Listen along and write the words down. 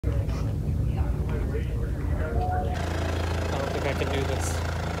I can do this.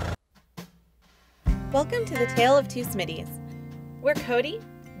 Welcome to the Tale of Two Smitties. We're Cody,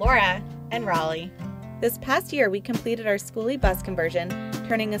 Laura, and Raleigh. This past year, we completed our Skoolie bus conversion,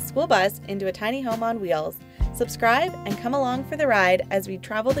 turning a school bus into a tiny home on wheels. Subscribe and come along for the ride as we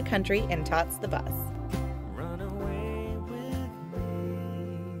travel the country in Tots the Bus.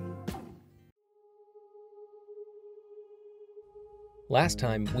 Last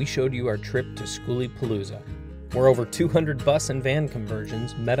time, we showed you our trip to Skoolie Palooza, where over 200 bus and van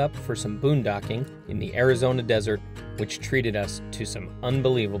conversions met up for some boondocking in the Arizona desert, which treated us to some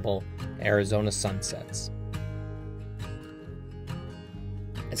unbelievable Arizona sunsets.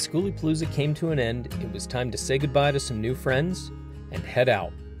 As Skoolie Palooza came to an end, it was time to say goodbye to some new friends and head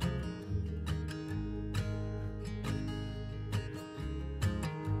out.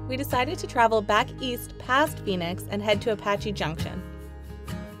 We decided to travel back east past Phoenix and head to Apache Junction.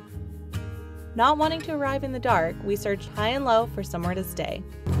 Not wanting to arrive in the dark, we searched high and low for somewhere to stay.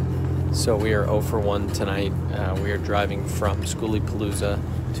 So we are 0 for 1 tonight. We are driving from Skoolie Palooza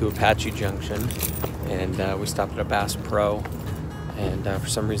to Apache Junction, and we stopped at a Bass Pro, and for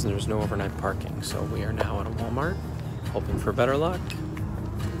some reason there was no overnight parking, so we are now at a Walmart, hoping for better luck.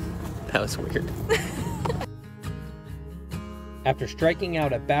 That was weird. After striking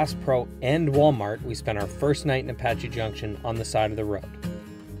out at Bass Pro and Walmart, we spent our first night in Apache Junction on the side of the road.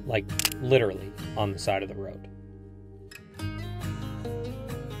 Like, literally on the side of the road.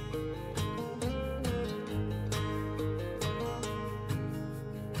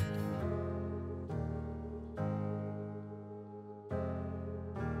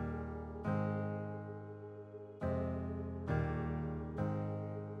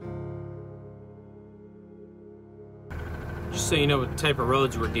 Just so you know what type of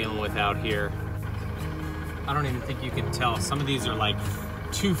roads we're dealing with out here. I don't even think you can tell. Some of these are like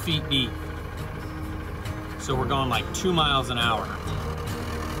 2 feet deep. So we're going like 2 miles an hour.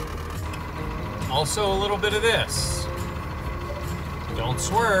 Also a little bit of this. Don't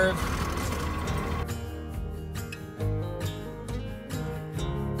swerve.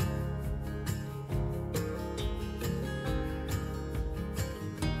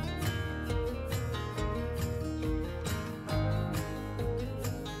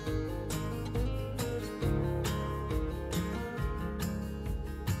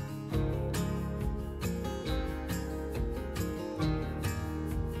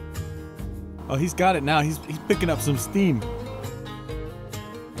 Oh, he's got it now. He's picking up some steam.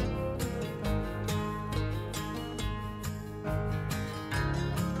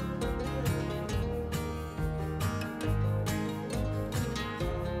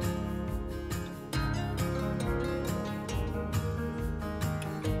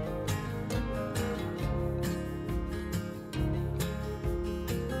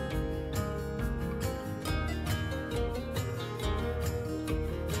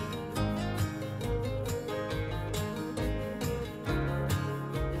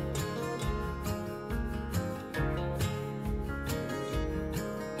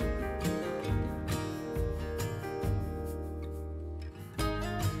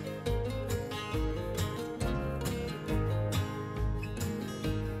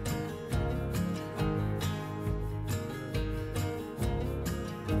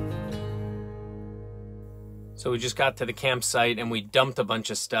 So we just got to the campsite and we dumped a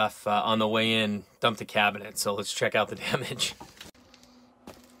bunch of stuff on the way in, dumped the cabinet, so let's check out the damage.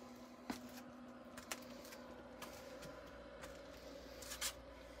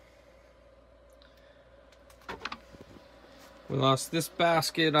 We lost this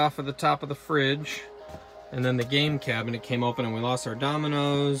basket off of the top of the fridge, and then the game cabinet came open and we lost our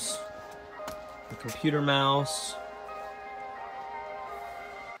dominoes, the computer mouse.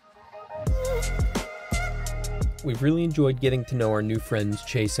 We've really enjoyed getting to know our new friends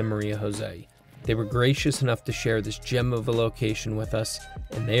Chase and Mariajosé. They were gracious enough to share this gem of a location with us,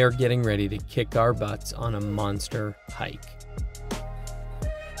 and they are getting ready to kick our butts on a monster hike.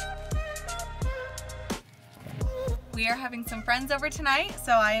 We are having some friends over tonight,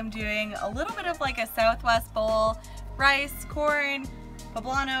 so I am doing a little bit of like a Southwest bowl. Rice, corn,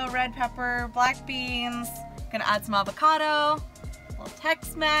 poblano, red pepper, black beans. Gonna add some avocado, a little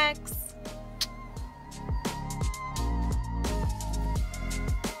Tex-Mex.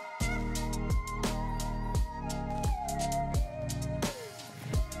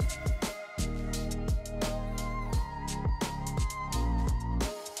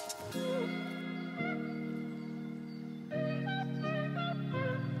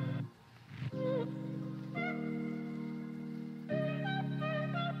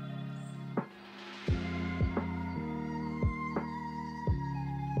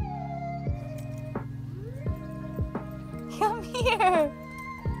 Come here.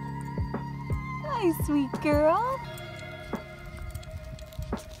 Hi, sweet girl.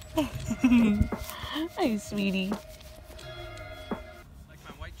 Hi, sweetie. Like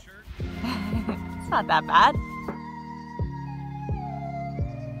my white shirt? It's not that bad.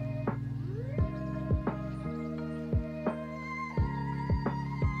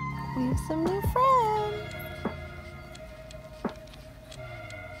 We have some new friends.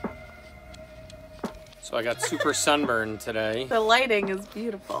 So I got super sunburned today. The lighting is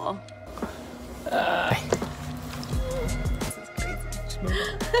beautiful. This is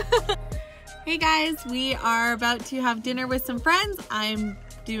crazy. Hey guys, we are about to have dinner with some friends. I'm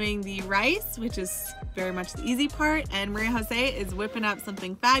doing the rice, which is very much the easy part, and Mariajosé is whipping up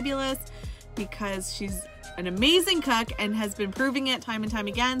something fabulous because she's an amazing cook and has been proving it time and time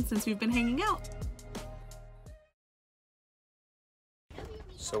again since we've been hanging out.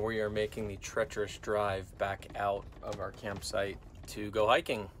 So we are making the treacherous drive back out of our campsite to go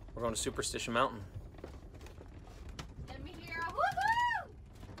hiking. We're going to Superstition Mountain. Let me hear a woohoo!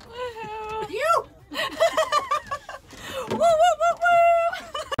 Woohoo! You! Woo, woo, woo, woo!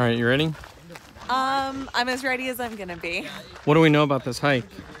 All right, you ready? I'm as ready as I'm gonna be. What do we know about this hike?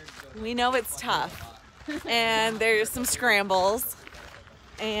 We know it's tough, and there's some scrambles,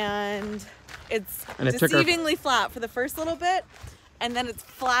 and it's it took deceivingly flat for the first little bit, and then it's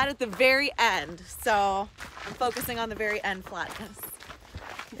flat at the very end. So I'm focusing on the very end flatness.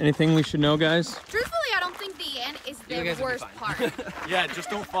 Anything we should know, guys? Truthfully, I don't think the end is the worst part. Yeah, just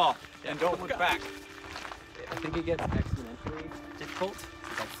don't fall and don't look back. I think it gets exponentially difficult.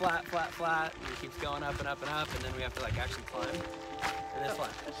 It's like flat, flat, flat, and it keeps going up and up and up, and then we have to like actually climb, and it's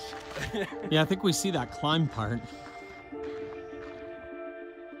flat. Yeah, I think we see that climb part.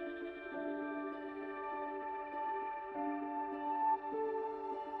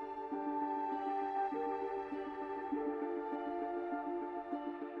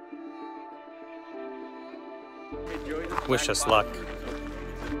 Wish us luck.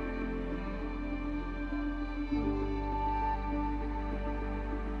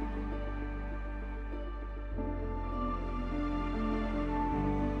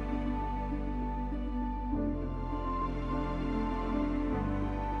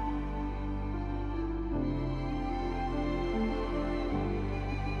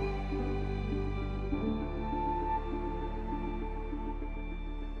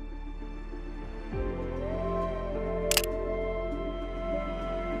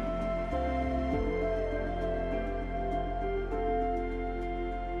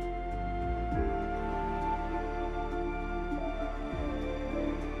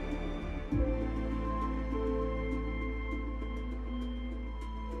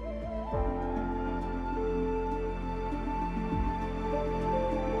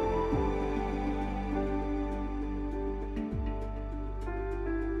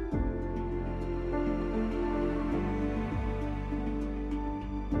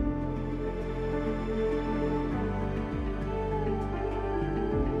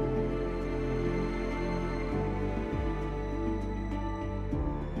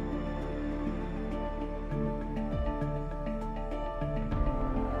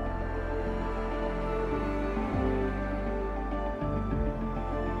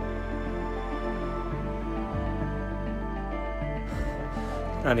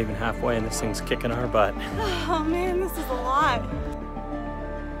 Not even halfway and this thing's kicking our butt. Oh man, this is a lot.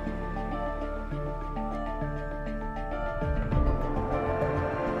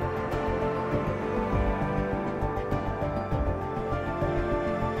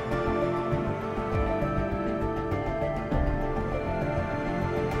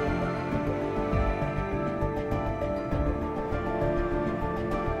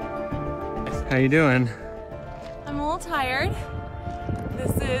 How you doing? I'm a little tired.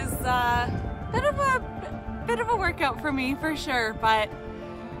 This is a bit of a workout for me for sure, but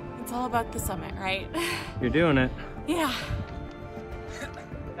it's all about the summit, right? You're doing it. Yeah.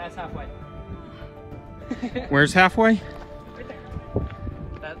 That's halfway. Where's halfway? Right there.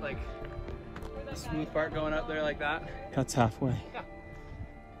 That like smooth part going up there like that. That's halfway. Yeah.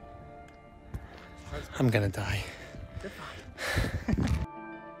 I'm gonna die. You're fine.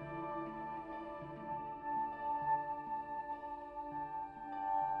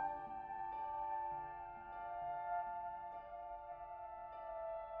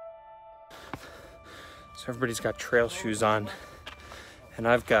 So everybody's got trail shoes on, and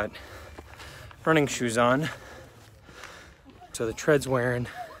I've got running shoes on. So the tread's wearing.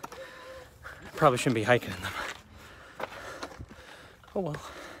 I probably shouldn't be hiking in them. Oh well.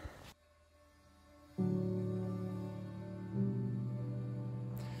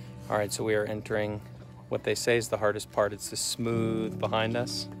 All right, so we are entering what they say is the hardest part. It's the smooth behind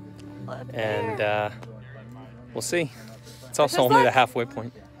us. And we'll see. It's also only the halfway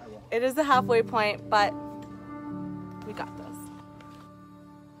point. It is the halfway point, but we got this.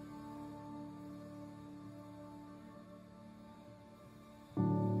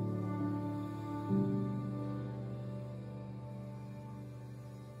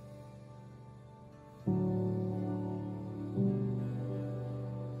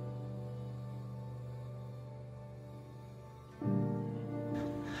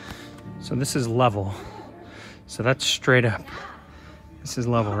 So this is level. So that's straight up. This is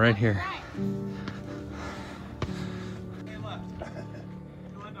level right here.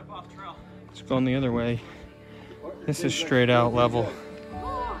 It's going the other way. This is straight out level.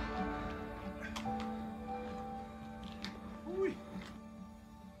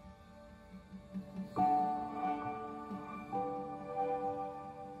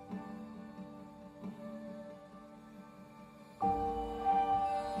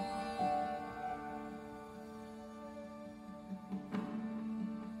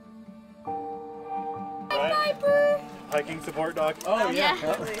 Hiking support dog. Oh yeah.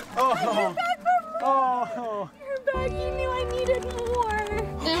 Oh. Oh. You're back. You knew I needed more.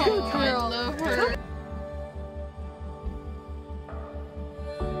 Oh, I love her.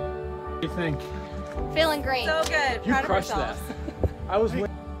 What do you think? Feeling great. So good. You Proud crushed of that. ourselves. I was.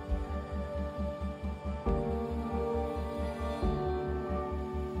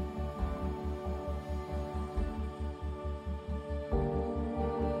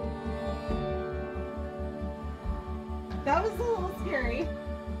 That was a little scary.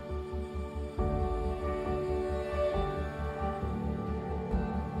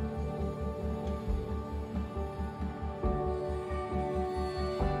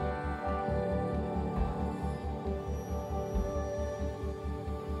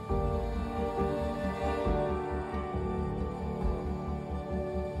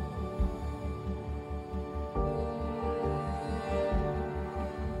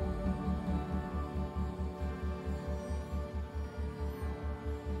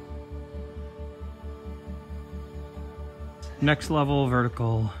 Next level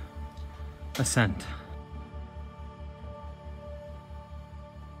vertical ascent.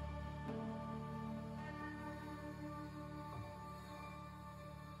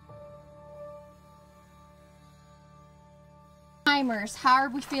 Timers, how are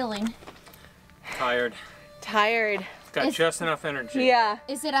we feeling? Tired. Tired. Got just enough energy. Yeah.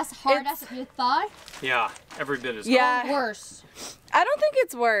 Is it as hard as you thought? Yeah, every bit as Yeah. Or worse? I don't think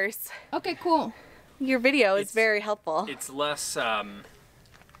it's worse. Okay, cool. Your video is It's- very helpful. It's less, I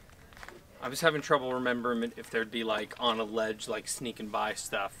was having trouble remembering if there'd be like on a ledge, like sneaking by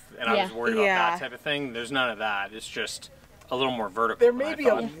stuff, and I was worried about Yeah. that type of thing. There's none of that. It's just a little more vertical. There than may I be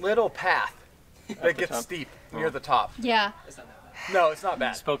a thought. little path that the gets top? steep near the top. Yeah. No, it's not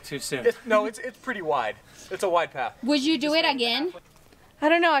bad. Spoke too soon. It's pretty wide. It's a wide path. Would you do it again? I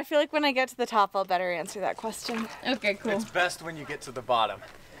don't know. I feel like when I get to the top, I'll better answer that question. Okay, cool. It's best when you get to the bottom.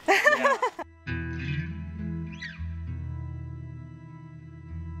 Yeah.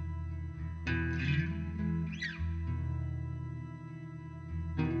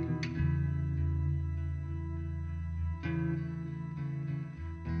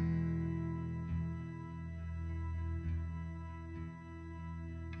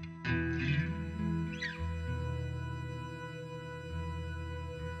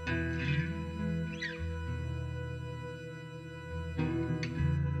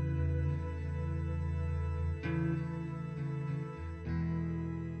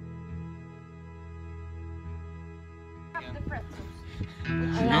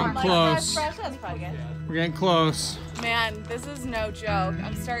 We're getting close. That's probably good. We're getting close. Man, this is no joke.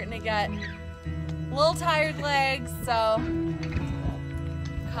 I'm starting to get a little tired legs, so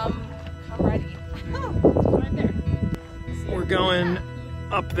come ready. Right there. We're going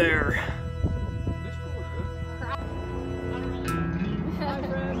up there.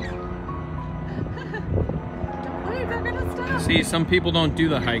 Wait, they're gonna stop. See, some people don't do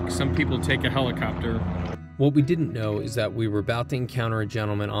the hike. Some people take a helicopter. What we didn't know is that we were about to encounter a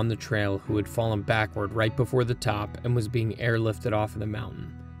gentleman on the trail who had fallen backward right before the top and was being airlifted off of the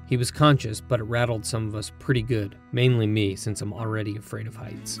mountain. He was conscious, but it rattled some of us pretty good, mainly me since I'm already afraid of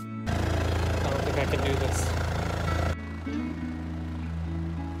heights. I don't think I can do this.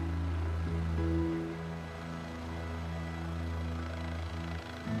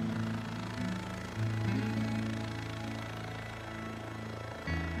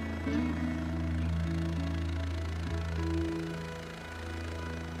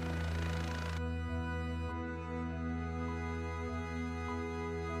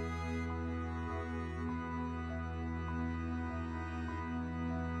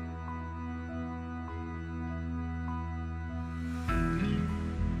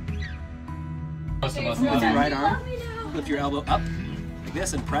 most of us. Lift your right arm, lift your elbow up like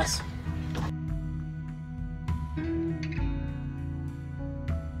this, and press.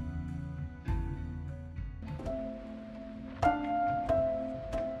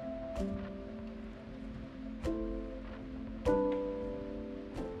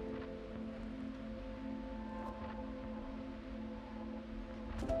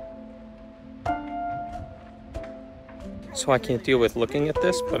 So I can't deal with looking at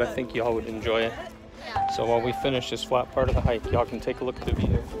this, but I think y'all would enjoy it. So while we finish this flat part of the hike, y'all can take a look at the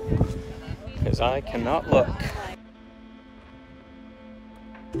view, because I cannot look.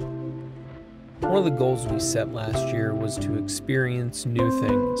 One of the goals we set last year was to experience new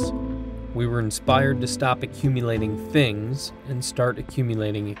things. We were inspired to stop accumulating things and start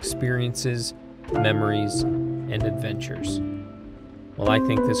accumulating experiences, memories, and adventures. Well, I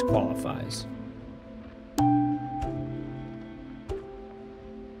think this qualifies.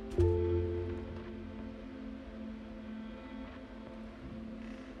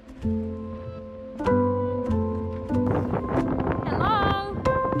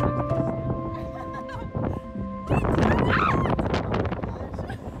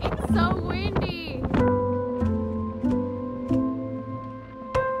 So windy.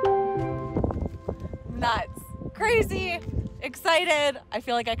 Nuts. Crazy. Excited. I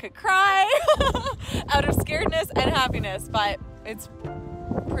feel like I could cry out of scaredness and happiness, but it's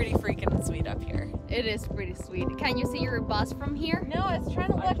pretty freaking sweet up here. It is pretty sweet. Can you see your bus from here? No, I was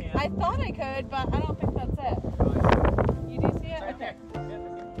trying to look. I thought I could, but I don't think that's it. You do see it? Okay.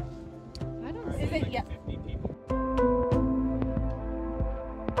 I don't see Is it? Yeah.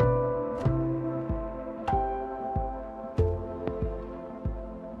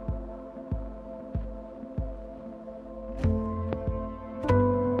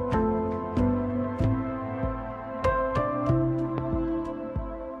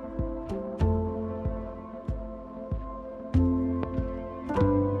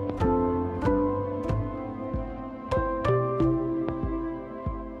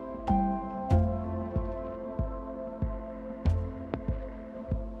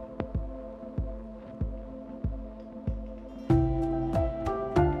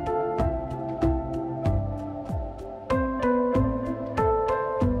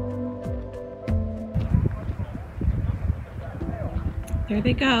 There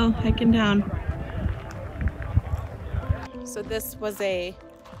they go, hiking down. So this was a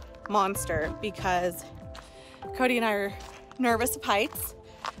monster because Cody and I are nervous of heights,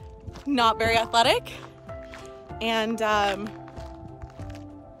 not very athletic, and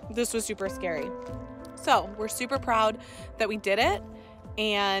this was super scary. So we're super proud that we did it,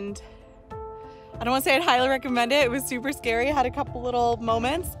 and I don't want to say I'd highly recommend it. It was super scary. I had a couple little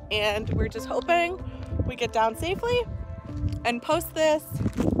moments, and we're just hoping we get down safely and post this,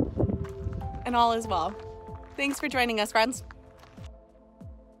 and all is well. Thanks for joining us, friends.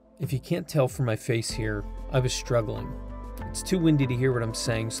 If you can't tell from my face here, I was struggling. It's too windy to hear what I'm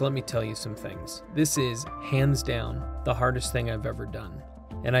saying, so let me tell you some things. This is, hands down, the hardest thing I've ever done.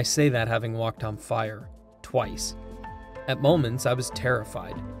 And I say that having walked on fire twice. At moments, I was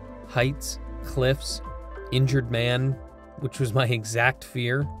terrified. Heights, cliffs, injured man, which was my exact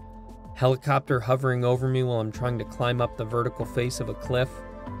fear, helicopter hovering over me while I'm trying to climb up the vertical face of a cliff.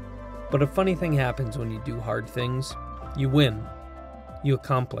 But a funny thing happens when you do hard things. You win. You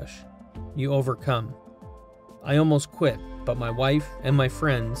accomplish. You overcome. I almost quit, but my wife and my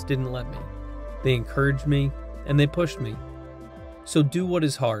friends didn't let me. They encouraged me and they pushed me. So do what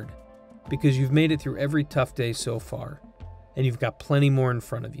is hard, because you've made it through every tough day so far, and you've got plenty more in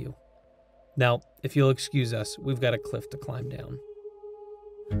front of you. Now, if you'll excuse us, we've got a cliff to climb down.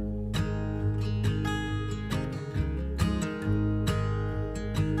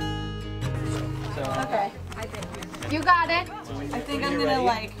 Okay. You got it. I think I'm gonna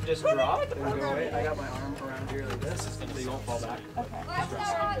like... Just drop and go away. I got my arm around here like this, so you won't fall back. Okay.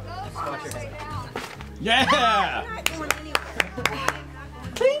 Watch your head. Yeah!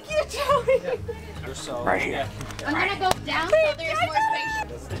 Thank you, Joey. You're so Right here. I'm gonna go down so there's more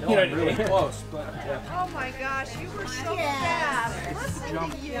space. You're really close, but Oh my gosh, you were so fast. Listen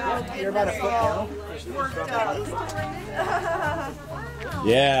to you. you're about a foot down. Worked up.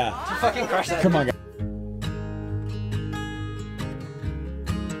 Yeah. Fucking crush that. Come on, guys.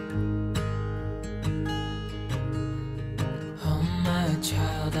 Oh my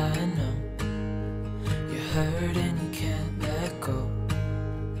child, I know you're hurt and you can't let go.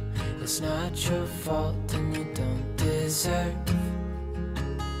 It's not your fault and you don't deserve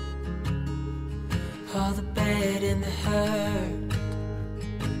all the bad and the hurt.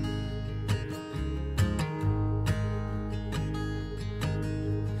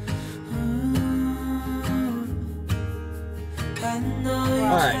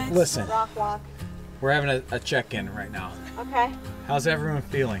 right, listen. Rock walk. We're having a check-in right now. Okay. How's everyone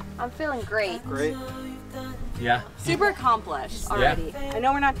feeling? I'm feeling great. Great. Yeah? Super accomplished already. I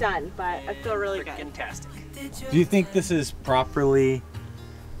know we're not done, but I feel really good. Fantastic. Do you think this is properly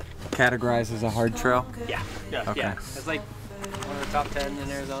categorized as a hard trail? Yeah. Yeah. Okay. Yeah. It's like one of the top 10 in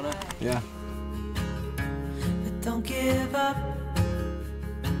Arizona. Yeah. But don't give up.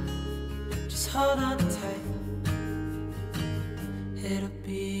 Just hold on tight. It'll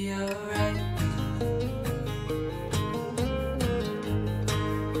be alright.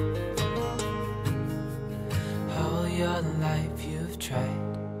 All your life you've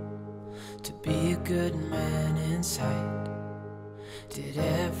tried to be a good man inside. Did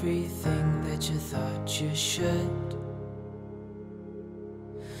everything that you thought you should.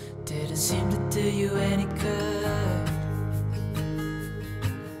 Didn't seem to do you any good.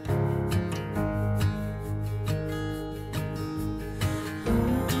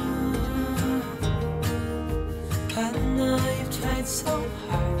 I know you've tried so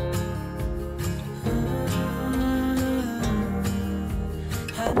hard.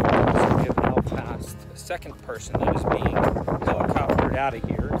 So we have now passed a second person that is being helicoptered out of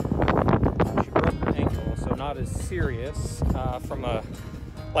here. She broke her ankle, so not as serious from a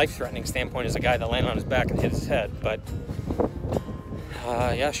life-threatening standpoint as a guy that landed on his back and hit his head, but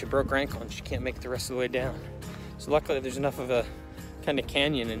yeah, she broke her ankle and she can't make it the rest of the way down. So luckily there's enough of a kind of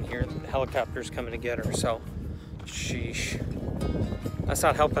canyon in here that the helicopter's coming to get her, so sheesh. That's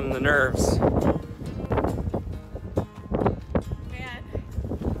not helping the nerves. Man,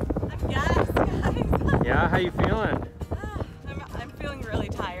 I'm gassed, guys. Yeah, how you feeling? I'm feeling really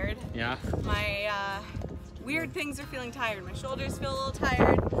tired. Yeah. My weird things are feeling tired. My shoulders feel a little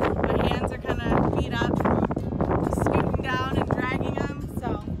tired. My hands are kind of beat up from scooting down and dragging them.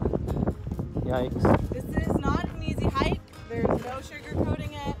 So Yikes. this is not an easy hike. There's no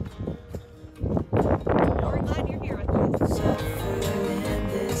sugarcoating it. We're glad you're here with us. In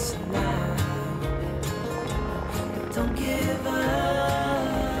this life, don't give up.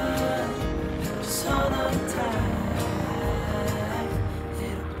 Just hold on tight.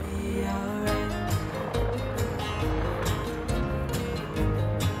 It'll be alright.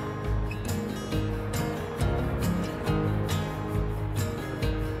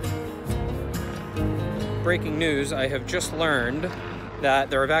 Breaking news, I have just learned that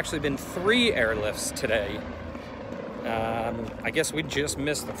there have actually been 3 airlifts today. I guess we just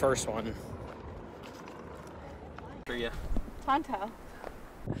missed the first one. For you. Tonto.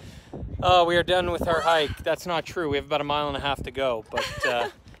 Oh, we are done with our hike. That's not true. We have about 1.5 miles to go, but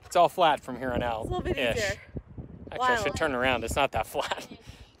it's all flat from here on out. It's a little bit ish. easier. Actually, I should turn around. It's not that flat,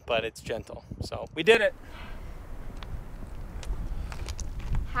 but it's gentle. So we did it.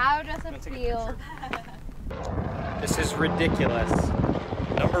 How does it feel? This is ridiculous.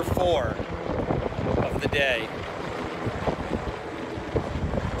 Number 4 of the day.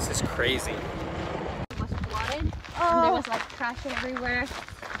 This is crazy. It was flooded. And there was like trash everywhere.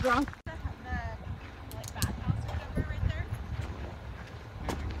 Drunk.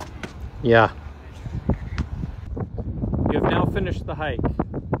 Yeah. You have now finished the hike.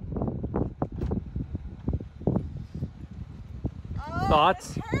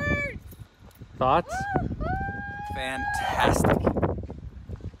 Thoughts? Thoughts? Fantastic.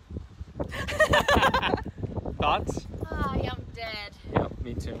 Thoughts? I am dead. Yep,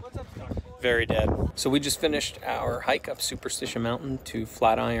 me too. Very dead. So we just finished our hike up Superstition Mountain to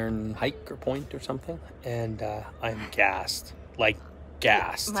Flatiron hike or point or something, and I'm gassed. Like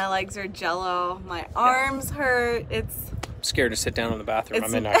gassed. My legs are jello. My arms hurt. It's I'm scared to sit down in the bathroom. I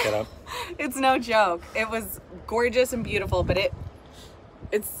may not get up. It's no joke. It was gorgeous and beautiful, but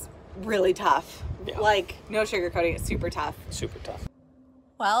it's really tough. Yeah. Like, no sugarcoating. It's super tough. Super tough.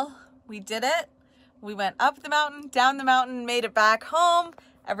 Well, we did it. We went up the mountain, down the mountain, made it back home.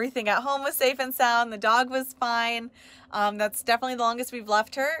 Everything at home was safe and sound. The dog was fine. That's definitely the longest we've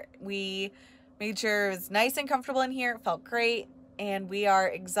left her. We made sure it was nice and comfortable in here. It felt great. And we are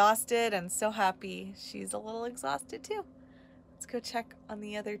exhausted and so happy. She's a little exhausted too. Let's go check on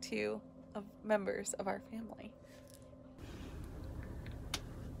the other 2 members of our family.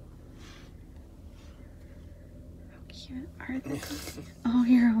 How cute are they? Oh,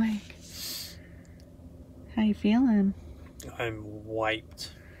 you're awake. How you feeling? I'm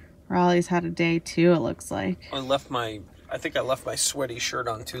wiped. Raleigh's had a day too, it looks like. I think I left my sweaty shirt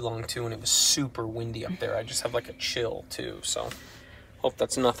on too long too, and it was super windy up there. I just have like a chill too, so hope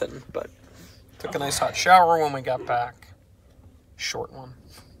that's nothing, but took a nice hot shower when we got back. Short one.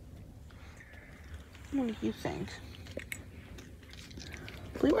 What do you think?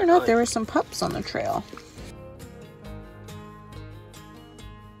 Believe it or not, there were some pups on the trail.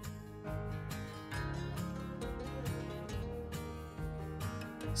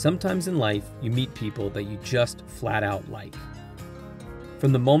 Sometimes in life, you meet people that you just flat out like.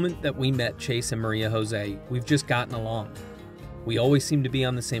 From the moment that we met Chase and Mariajosé, we've just gotten along. We always seem to be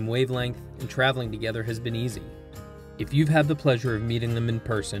on the same wavelength, and traveling together has been easy. If you've had the pleasure of meeting them in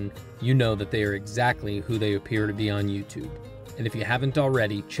person, you know that they are exactly who they appear to be on YouTube. And if you haven't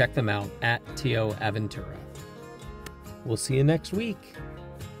already, check them out at TaleOfTwoSmittys. We'll see you next week.